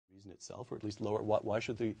reason itself, or at least lower? Why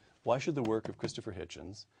should the work of Christopher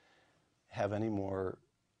Hitchens have any more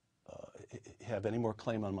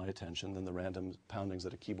claim on my attention than the random poundings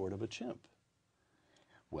at a keyboard of a chimp?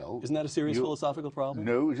 Well, isn't that a serious philosophical problem?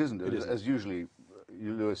 No, it isn't. It isn't. As usually,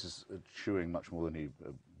 Lewis is chewing much more than he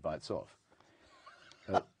bites off.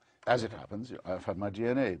 As it happens, I've had my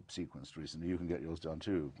DNA sequenced recently. You can get yours done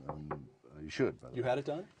too. You should. By the way. You had it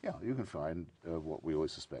done? Yeah, you can find what we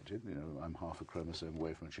always suspected. You know, I'm half a chromosome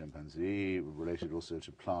away from a chimpanzee, related also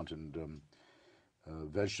to plant and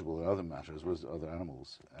vegetable and other matter, as well as other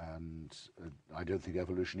animals. And I don't think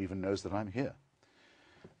evolution even knows that I'm here.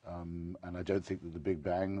 And I don't think that the Big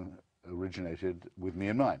Bang originated with me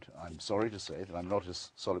in mind. I'm sorry to say that I'm not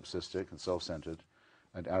as solipsistic and self-centered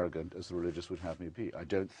and arrogant as the religious would have me be. I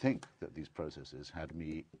don't think that these processes had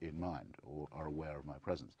me in mind or are aware of my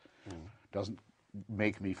presence. Doesn't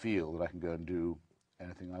make me feel that I can go and do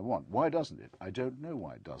anything I want. Why doesn't it? I don't know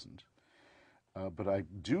why it doesn't. But I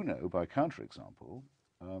do know, by counterexample,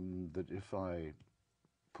 that if I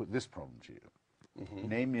put this problem to you,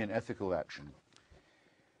 name me an ethical action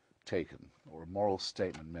taken or a moral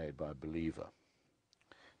statement made by a believer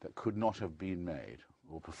that could not have been made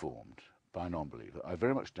or performed by a non-believer. I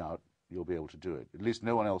very much doubt you'll be able to do it. At least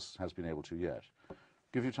no one else has been able to yet.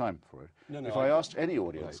 Give you time for it. No, if I asked any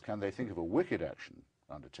audience, can they think of a wicked action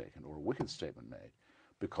undertaken or a wicked statement made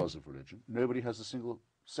because of religion, nobody has a single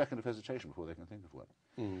second of hesitation before they can think of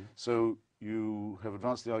one. So you have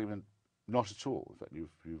advanced the argument not at all. In fact,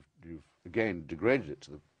 you've again degraded it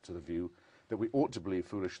to the view that we ought to believe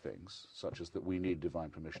foolish things, such as that we need divine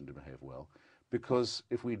permission to behave well, because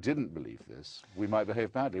if we didn't believe this, we might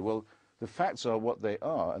behave badly. Well, the facts are what they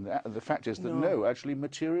are, and the fact is that no, actually,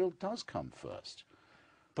 material does come first.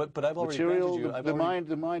 But I've already material. Granted you,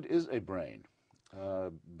 the mind is a brain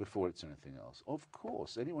before it's anything else. Of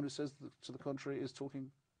course, anyone who says to the contrary is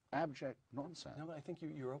talking abject nonsense. No, but I think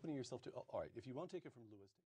you're opening yourself to. All right, if you won't take it from Lewis.